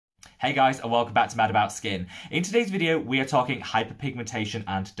Hey guys, and welcome back to Mad About Skin. In today's video, we are talking hyperpigmentation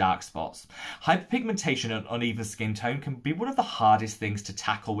and dark spots. Hyperpigmentation and uneven skin tone can be one of the hardest things to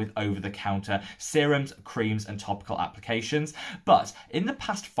tackle with over-the-counter serums, creams, and topical applications. But in the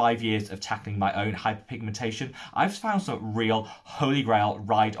past 5 years of tackling my own hyperpigmentation, I've found some real holy grail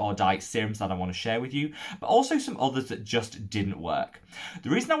ride or die serums that I want to share with you, but also some others that just didn't work.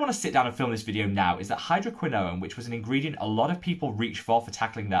 The reason I want to sit down and film this video now is that hydroquinone, which was an ingredient a lot of people reach for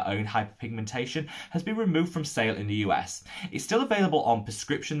tackling their own hyperpigmentation, has been removed from sale in the US. It's still available on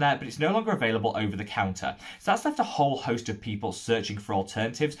prescription there, but it's no longer available over the counter. So that's left a whole host of people searching for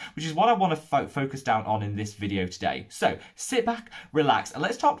alternatives, which is what I want to focus down on in this video today. So sit back, relax, and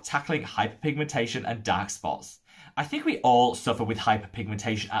let's talk tackling hyperpigmentation and dark spots. I think we all suffer with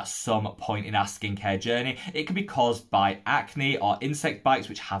hyperpigmentation at some point in our skincare journey. It can be caused by acne or insect bites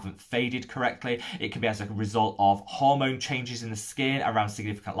which haven't faded correctly. It can be as a result of hormone changes in the skin around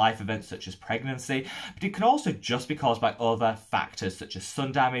significant life events such as pregnancy, but it can also just be caused by other factors such as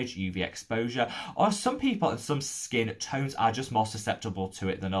sun damage, UV exposure, or some people and some skin tones are just more susceptible to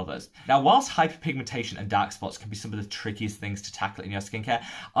it than others. Now, whilst hyperpigmentation and dark spots can be some of the trickiest things to tackle in your skincare,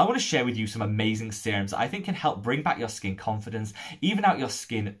 I want to share with you some amazing serums that I think can help bring back your skin confidence, even out your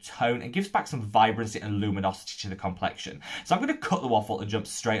skin tone, and gives back some vibrancy and luminosity to the complexion. So I'm going to cut the waffle and jump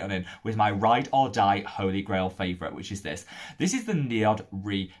straight on in with my ride or die holy grail favourite, which is this. This is the Neod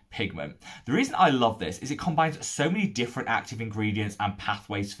Pigment. The reason I love this is it combines so many different active ingredients and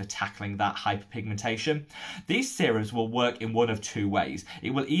pathways for tackling that hyperpigmentation. These serums will work in one of two ways. It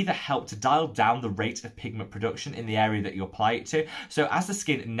will either help to dial down the rate of pigment production in the area that you apply it to. So as the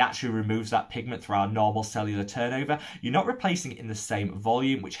skin naturally removes that pigment through our normal cellular turnover, you're not replacing it in the same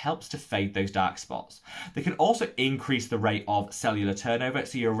volume, which helps to fade those dark spots. They can also increase the rate of cellular turnover,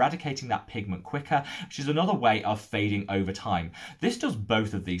 so you're eradicating that pigment quicker, which is another way of fading over time. This does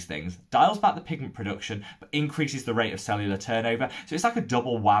both of these things, dials back the pigment production, but increases the rate of cellular turnover, so it's like a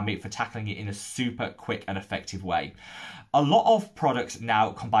double whammy for tackling it in a super quick and effective way. A lot of products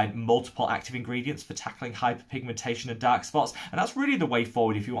now combine multiple active ingredients for tackling hyperpigmentation and dark spots, and that's really the way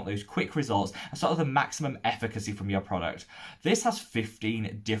forward if you want those quick results and sort of the maximum efficacy from your product. This has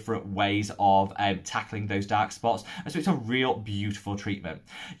 15 different ways of tackling those dark spots, and so it's a real beautiful treatment.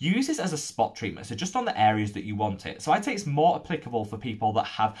 Use this as a spot treatment, so just on the areas that you want it. So I'd say it's more applicable for people that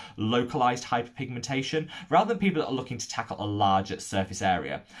have localized hyperpigmentation rather than people that are looking to tackle a larger surface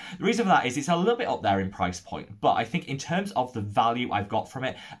area. The reason for that is it's a little bit up there in price point, but I think in terms of the value I've got from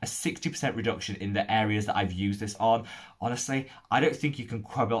it, a 60% reduction in the areas that I've used this on, honestly, I don't think you can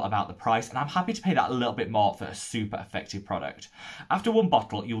quibble about the price, and I'm happy to pay that a little bit more for a super effective product. After one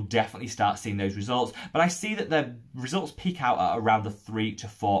bottle, you'll definitely start seeing those results, but I see that the results peak out at around the 3 to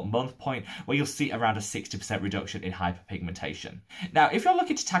 4 month point, where you'll see around a 60% reduction in hyperpigmentation. Now, if you're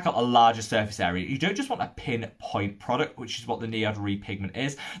looking to tackle a larger surface area, you don't just want a pinpoint product, which is what the Neod Pigment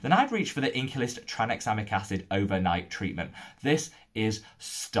is, then I'd reach for the Inculist tranexamic acid overnight treatment. This is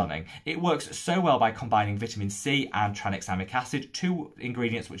stunning. It works so well by combining vitamin C and tranexamic acid, two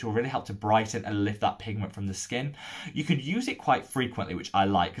ingredients which will really help to brighten and lift that pigment from the skin. You can use it quite frequently, which I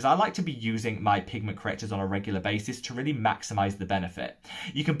like, because I like to be using my pigment correctors on a regular basis to really maximize the benefit.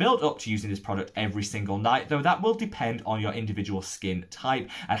 You can build up to using this product every single night, though that will depend on your individual skin type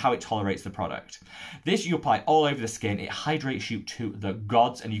and how it tolerates the product. This you apply all over the skin, it hydrates you to the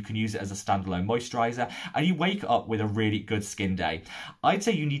gods, and you can use it as a standalone moisturizer, and you wake up with a really good skin day. I'd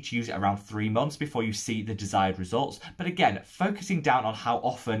say you need to use it around 3 months before you see the desired results, but again, focusing down on how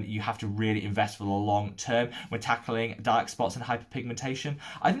often you have to really invest for the long term when tackling dark spots and hyperpigmentation,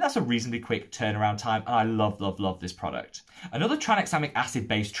 I think that's a reasonably quick turnaround time, and I love this product. Another tranexamic acid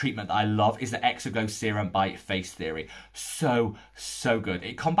based treatment that I love is the Exoglow Serum by Face Theory. So good.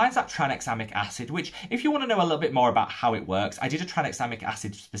 It combines that tranexamic acid, which if you want to know a little bit more about how it works, I did a tranexamic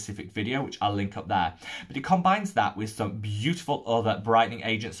acid specific video, which I'll link up there, but it combines that with some beautiful other brightening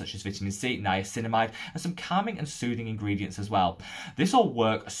agents such as vitamin C, niacinamide, and some calming and soothing ingredients as well. This all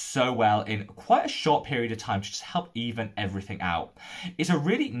works so well in quite a short period of time to just help even everything out. It's a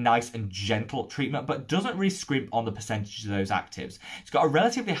really nice and gentle treatment, but doesn't really scrimp on the percentages of those actives. It's got a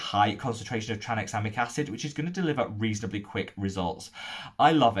relatively high concentration of tranexamic acid, which is going to deliver reasonably quick results.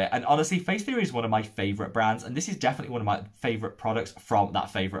 I love it, and honestly, Face Theory is one of my favourite brands, and this is definitely one of my favourite products from that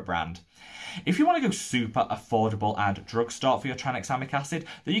favourite brand. If you want to go super affordable and drugstore for your tranexamic acid,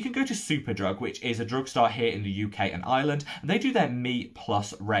 then you can go to Superdrug, which is a drugstore here in the UK and Ireland, and they do their Me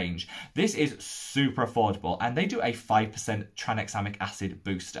Plus range. This is super affordable, and they do a 5% tranexamic acid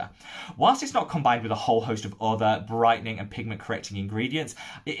booster. Whilst it's not combined with a whole host of other brightening and pigment correcting ingredients,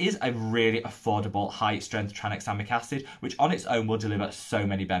 it is a really affordable high strength tranexamic acid, which on its own will deliver so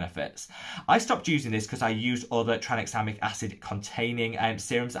many benefits. I stopped using this because I used other tranexamic acid containing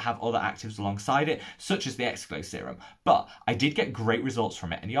serums that have other actives alongside it, such as the X-Glow serum, but I did get great results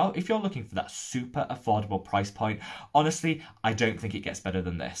from it, and if you're looking for that super affordable price point, honestly, I don't think it gets better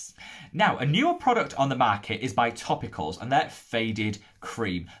than this. Now, a newer product on the market is by Topicals, and their Faded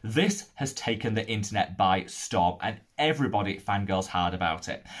Cream. This has taken the internet by storm, and everybody fangirls hard about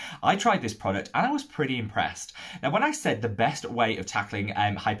it. I tried this product and I was pretty impressed. Now, when I said the best way of tackling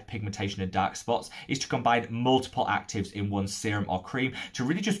hyperpigmentation and dark spots is to combine multiple actives in one serum or cream to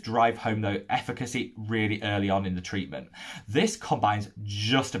really just drive home the efficacy really early on in the treatment. This combines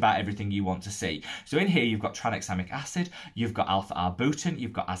just about everything you want to see. So in here, you've got tranexamic acid, you've got alpha-arbutin,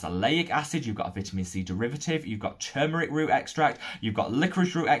 you've got azelaic acid, you've got a vitamin C derivative, you've got turmeric root extract, you've got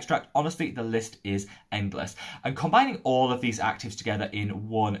licorice root extract. Honestly, the list is endless. And combining all of these actives together in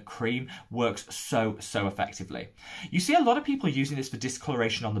one cream works so effectively. You see a lot of people using this for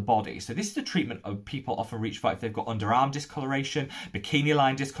discoloration on the body. So this is the treatment of people often reach for if they've got underarm discoloration, bikini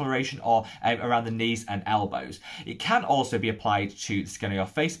line discoloration, or around the knees and elbows. It can also be applied to the skin of your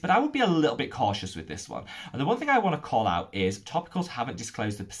face, but I would be a little bit cautious with this one. And the one thing I want to call out is Topicals haven't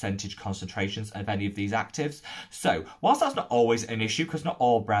disclosed the percentage concentrations of any of these actives. So whilst that's not always an issue, because not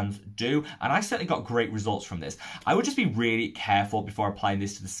all brands do, and I certainly got great results from this, I would just be really careful before applying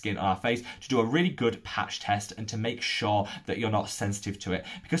this to the skin on our face to do a really good patch test and to make sure that you're not sensitive to it,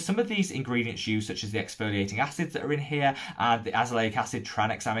 because some of these ingredients used, such as the exfoliating acids that are in here and the azelaic acid,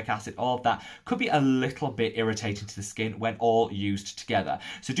 tranexamic acid, all of that could be a little bit irritating to the skin when all used together.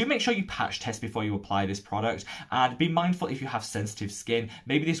 So do make sure you patch test before you apply this product, and be mindful if you have sensitive skin,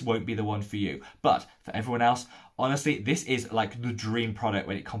 maybe this won't be the one for you. But for everyone else, honestly, this is like the dream product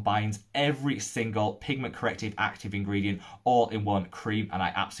when it combines every single pigment corrective active ingredient all in one cream, and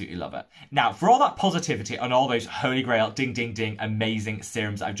I absolutely love it. Now, for all that positivity and all those holy grail ding ding ding amazing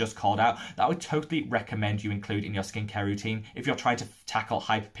serums I've just called out that I would totally recommend you include in your skincare routine if you're trying to tackle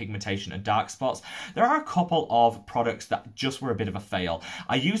hyperpigmentation and dark spots, there are a couple of products that just were a bit of a fail.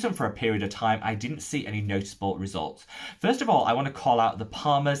 I used them for a period of time. I didn't see any noticeable results. First of all, I want to call out the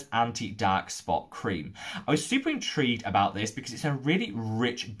Palmer's Anti-Dark Spot Cream. I was super intrigued about this because it's a really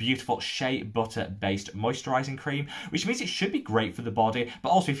rich, beautiful shea butter based moisturizing cream, which means it should be great for the body, but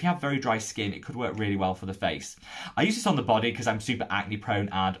also if you have very dry skin, it could work really well for the face. I use this on the body because I'm super acne prone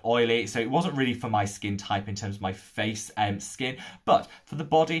and oily, so it wasn't really for my skin type in terms of my face skin, but for the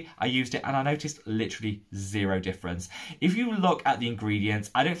body, I used it and I noticed literally zero difference. If you look at the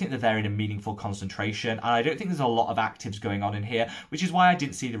ingredients, I don't think that they're in a meaningful concentration, and I don't think there's a lot of actives going on in here, which is why I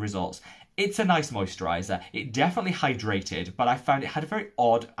didn't see the results. It's a nice moisturiser. It definitely hydrated, but I found it had a very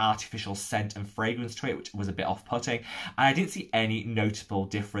odd artificial scent and fragrance to it, which was a bit off-putting, and I didn't see any notable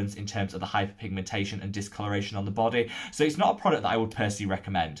difference in terms of the hyperpigmentation and discoloration on the body, so it's not a product that I would personally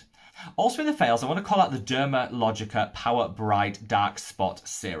recommend. Also in the fails, I want to call out the Dermalogica Power Bright Dark Spot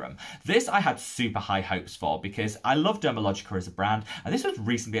Serum. This I had super high hopes for because I love Dermalogica as a brand, and this was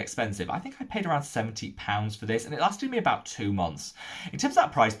reasonably expensive. I think I paid around £70 for this, and it lasted me about 2 months. In terms of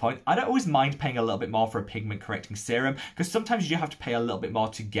that price point, I don't always mind paying a little bit more for a pigment correcting serum, because sometimes you do have to pay a little bit more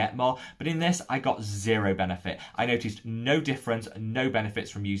to get more, but in this I got zero benefit. I noticed no difference, no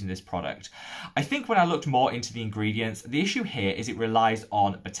benefits from using this product. I think when I looked more into the ingredients, the issue here is it relies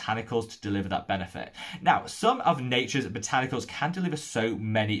on botanicals to deliver that benefit. Now, some of nature's botanicals can deliver so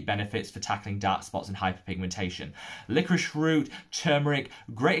many benefits for tackling dark spots and hyperpigmentation. Licorice root, turmeric,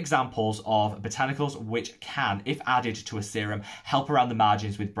 great examples of botanicals which can, if added to a serum, help around the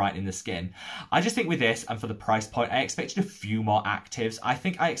margins with brightening the skin. I just think with this, and for the price point, I expected a few more actives. I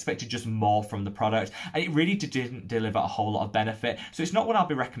think I expected just more from the product, and it really didn't deliver a whole lot of benefit, so it's not what I'll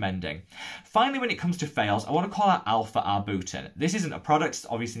be recommending. Finally, when it comes to fails, I want to call out alpha-arbutin. This isn't a product, it's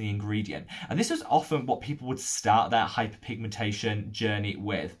obviously the ingredient, and this is often what people would start their hyperpigmentation journey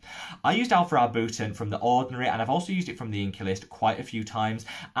with. I used alpha-arbutin from The Ordinary, and I've also used it from the Inculist quite a few times,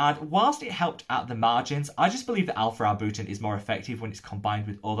 and whilst it helped at the margins, I just believe that alpha-arbutin is more effective when it's combined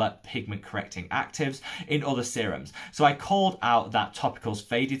with other pigment correcting actives in other serums. So I called out that Topicals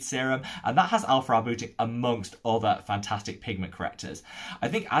Faded Serum, and that has alpha-arbutin amongst other fantastic pigment correctors. I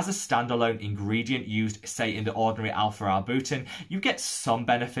think as a standalone ingredient used, say, in The Ordinary alpha-arbutin, you get some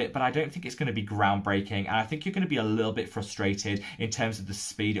benefit it, but I don't think it's going to be groundbreaking, and I think you're going to be a little bit frustrated in terms of the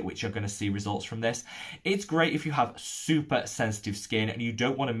speed at which you're going to see results from this. It's great if you have super sensitive skin and you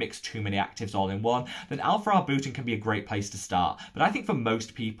don't want to mix too many actives all in one, then alpha-arbutin can be a great place to start. But I think for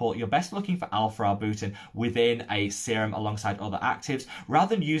most people, you're best looking for alpha-arbutin within a serum alongside other actives,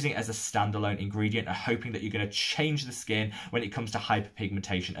 rather than using it as a standalone ingredient and hoping that you're going to change the skin when it comes to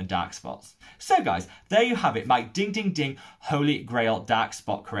hyperpigmentation and dark spots. So guys, there you have it, my ding ding ding holy grail dark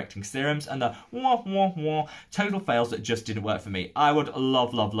spot correcting serums and the total fails that just didn't work for me. I would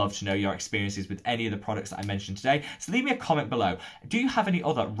love to know your experiences with any of the products that I mentioned today, so leave me a comment below. Do you have any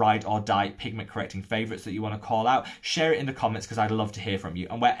other ride or die pigment correcting favorites that you want to call out? Share it in the comments because I'd love to hear from you.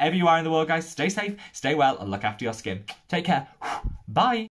 And wherever you are in the world, guys, stay safe, stay well, and look after your skin. Take care. Bye.